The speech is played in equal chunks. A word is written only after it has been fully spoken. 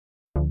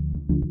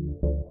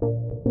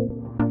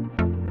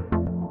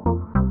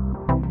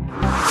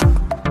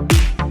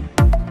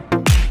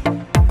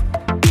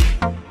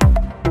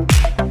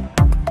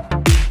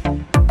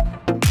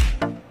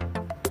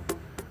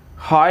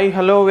Hi,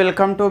 hello,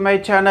 welcome to my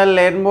channel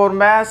Learn More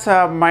Maths.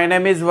 My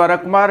name is Vara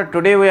Kumar.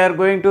 Today we are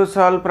going to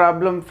solve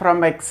problem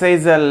from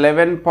exercise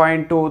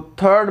 11.2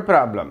 third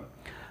problem.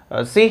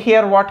 See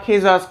here what he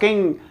is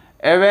asking.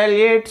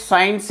 Evaluate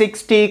sin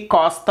 60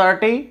 cos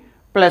 30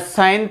 plus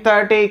sin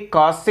 30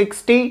 cos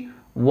 60.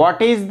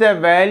 What is the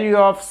value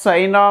of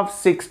sin of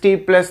 60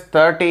 plus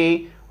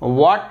 30?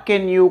 What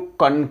can you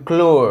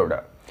conclude?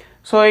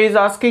 So he is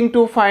asking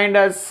to find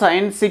as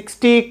sin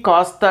 60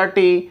 cos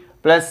 30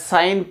 plus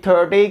sin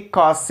 30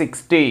 cos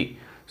 60.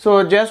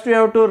 So just we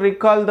have to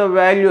recall the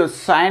values.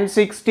 Sin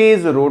 60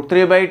 is root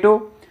 3 by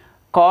 2.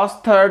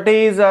 Cos 30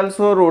 is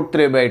also root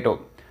 3 by 2.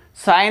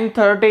 Sin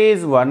 30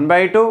 is 1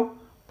 by 2.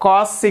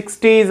 Cos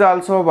 60 is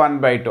also 1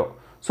 by 2.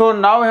 So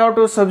now we have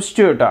to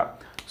substitute.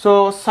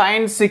 So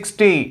sin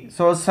 60.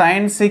 So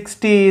sin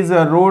 60 is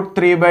a root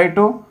 3 by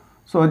 2.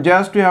 So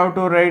just we have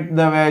to write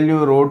the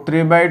value root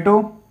 3 by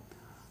 2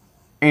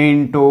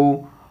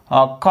 into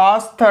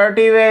cos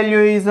 30 value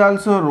is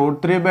also root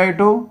 3 by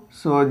 2.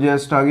 So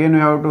just again we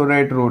have to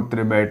write root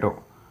 3 by 2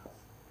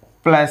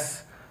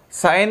 plus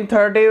sin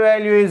 30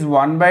 value is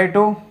 1 by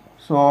 2.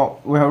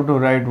 So we have to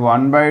write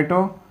 1 by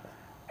 2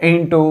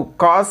 into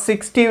cos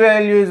 60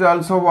 value is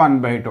also 1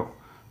 by 2.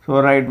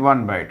 So write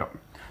 1 by 2.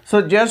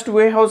 So just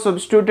we have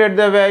substituted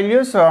the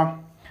values.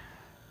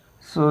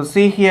 So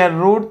see here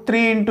root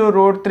 3 into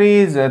root 3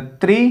 is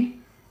 3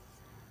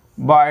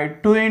 by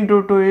 2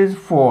 into 2 is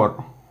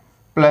 4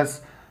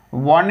 plus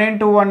 1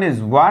 into 1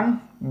 is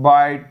 1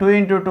 by 2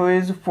 into 2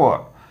 is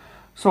 4.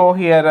 So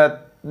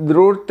here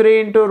root 3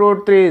 into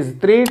root 3 is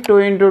 3, 2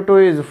 into 2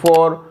 is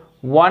 4,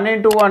 1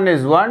 into 1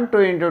 is 1, 2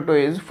 into 2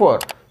 is 4.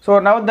 So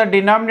now the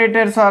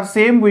denominators are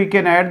same, we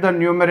can add the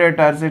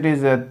numerators. It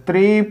is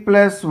 3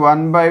 plus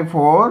 1 by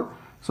 4.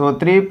 So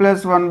 3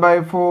 plus 1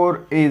 by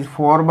 4 is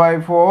 4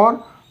 by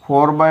 4.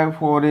 4 by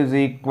 4 is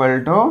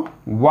equal to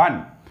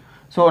 1.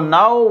 So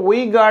now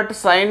we got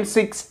sin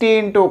 60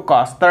 into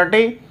cos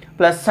 30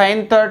 plus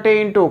sin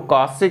 30 into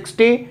cos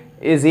 60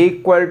 is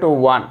equal to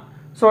 1.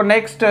 So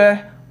next,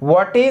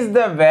 what is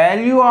the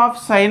value of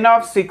sin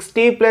of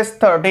 60 plus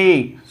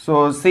 30?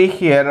 So see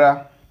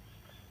here,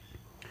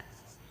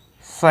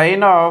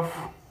 sin of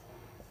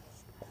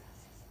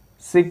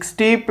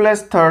 60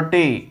 plus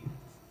 30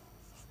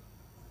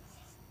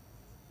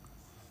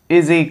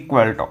 is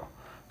equal to.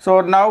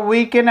 So now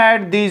we can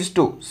add these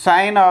two.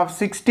 Sin of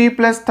 60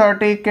 plus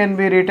 30 can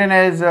be written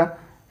as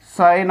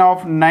sin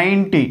of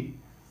 90.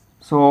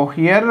 So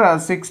here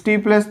 60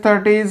 plus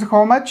 30 is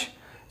how much?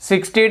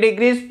 60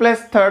 degrees plus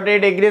 30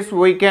 degrees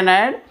we can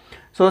add.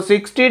 So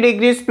 60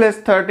 degrees plus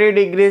 30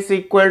 degrees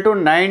equal to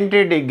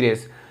 90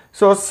 degrees.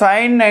 So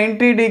sin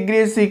 90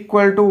 degrees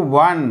equal to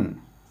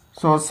 1.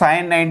 So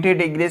sin 90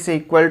 degrees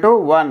equal to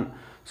 1.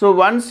 So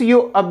once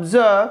you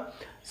observe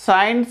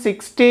sin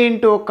 60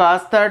 into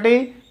cos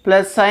 30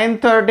 plus sin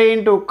 30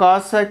 into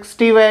cos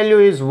 60 value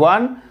is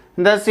 1.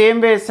 In the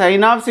same way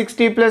sin of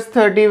 60 plus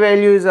 30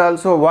 value is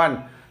also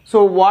 1.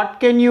 So what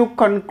can you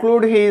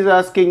conclude, he is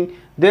asking.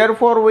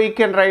 Therefore we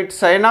can write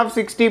sin of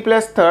 60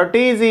 plus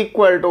 30 is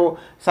equal to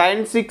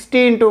sin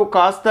 60 into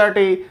cos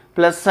 30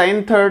 plus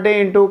sin 30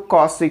 into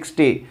cos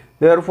 60.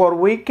 Therefore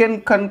we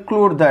can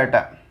conclude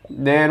that.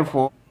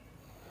 Therefore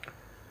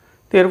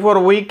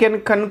we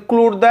can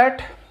conclude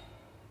that.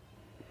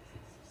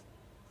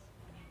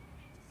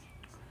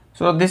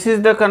 So this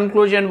is the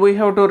conclusion we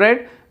have to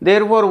write.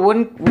 Therefore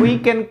we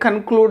can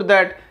conclude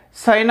that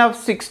sin of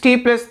 60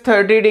 plus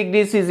 30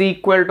 degrees is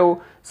equal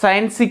to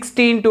sin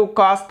 60 into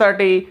cos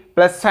 30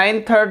 plus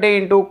sin 30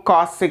 into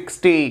cos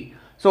 60.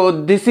 So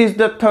this is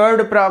the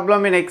third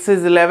problem in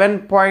exercise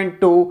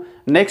 11.2.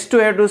 Next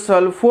we have to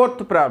solve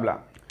fourth problem.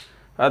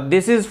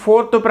 This is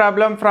fourth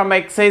problem from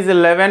exercise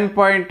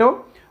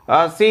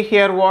 11.2. See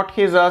here what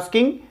he is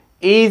asking.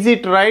 Is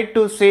it right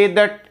to say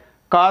that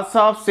cos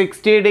of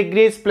 60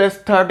 degrees plus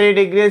 30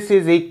 degrees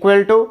is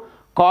equal to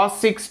cos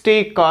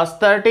 60 cos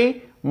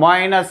 30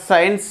 minus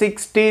sin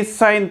 60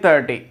 sin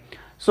 30?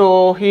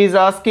 So he is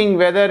asking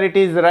whether it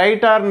is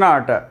right or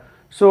not.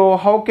 So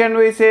how can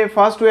we say?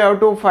 First we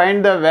have to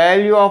find the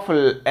value of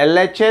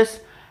LHS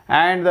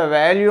and the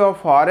value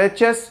of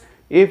RHS.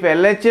 If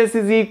LHS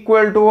is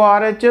equal to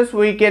RHS,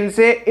 we can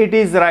say it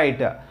is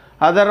right.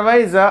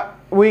 Otherwise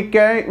we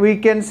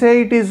can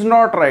say it is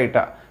not right.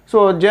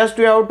 So just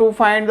we have to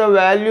find the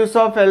values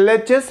of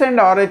LHS and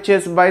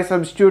RHS by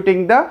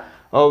substituting the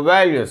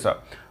values.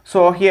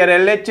 So here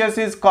LHS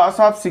is cos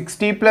of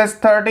 60 plus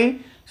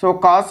 30. So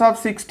cos of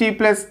 60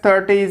 plus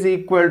 30 is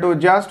equal to,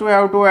 just we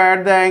have to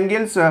add the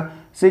angles.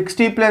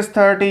 60 plus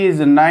 30 is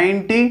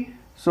 90.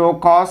 So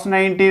cos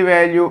 90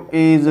 value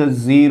is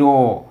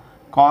 0.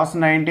 Cos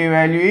 90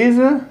 value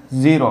is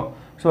 0.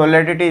 So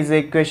let it is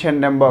equation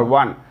number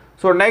 1.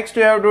 So next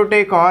we have to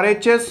take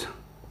RHS.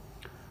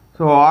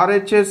 So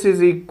RHS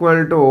is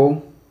equal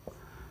to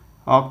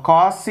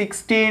cos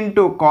 60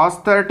 into cos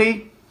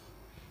 30.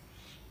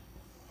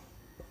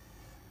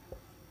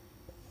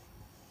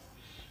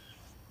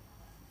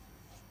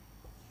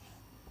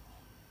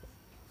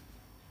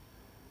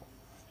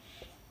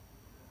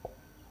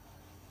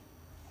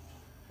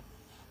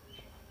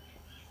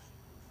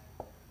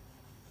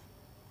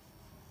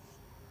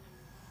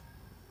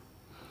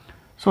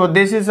 So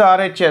this is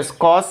RHS,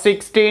 cos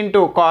 60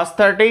 into cos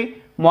 30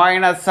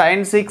 minus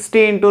sin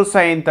 60 into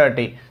sin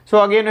 30.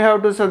 So again we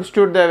have to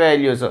substitute the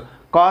values.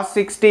 Cos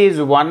 60 is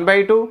 1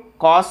 by 2,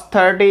 cos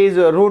 30 is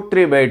root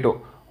 3 by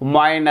 2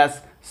 minus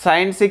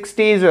sin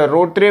 60 is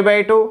root 3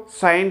 by 2,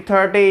 sin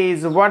 30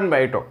 is 1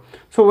 by 2.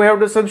 So we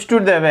have to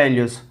substitute the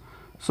values.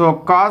 So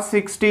cos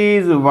 60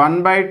 is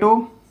 1 by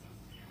 2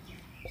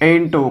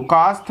 into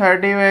cos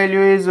 30 value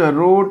is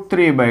root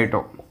 3 by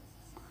 2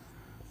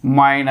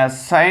 minus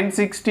sin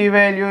 60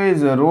 value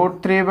is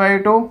root 3 by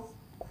 2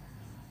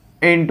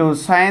 into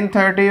sin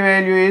 30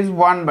 value is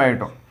 1 by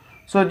 2.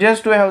 So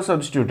just we have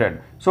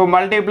substituted. So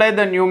multiply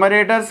the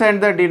numerators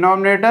and the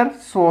denominator.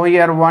 So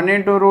here 1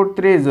 into root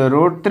 3 is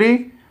root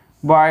 3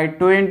 by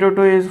 2 into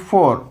 2 is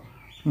 4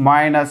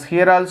 minus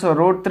here also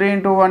root 3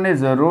 into 1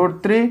 is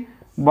root 3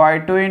 by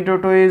 2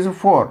 into 2 is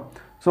 4.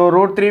 So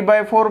root 3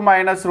 by 4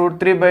 minus root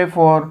 3 by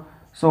 4.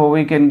 So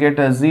we can get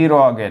a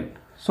 0 again.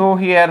 So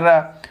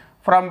here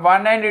from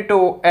 1 and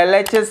 2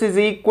 LHS is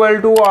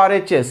equal to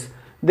RHS.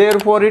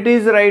 Therefore it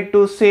is right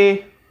to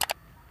say,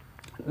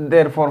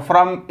 therefore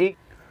from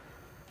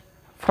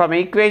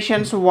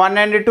equations 1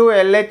 and 2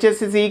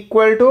 LHS is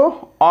equal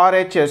to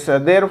RHS.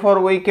 Therefore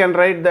we can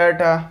write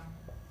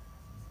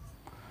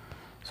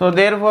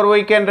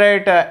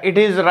that it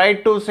is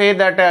right to say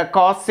that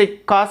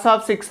cos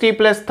of 60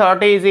 plus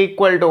 30 is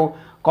equal to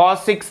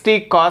cos 60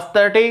 cos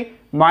 30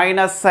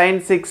 minus sin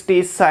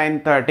 60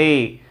 sin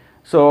 30.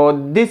 So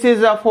this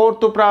is a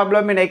fourth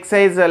problem in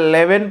exercise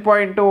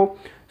 11.2.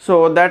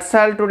 So that's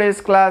all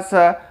today's class.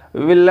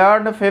 We will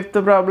learn the fifth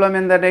problem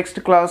in the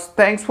next class.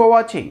 Thanks for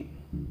watching.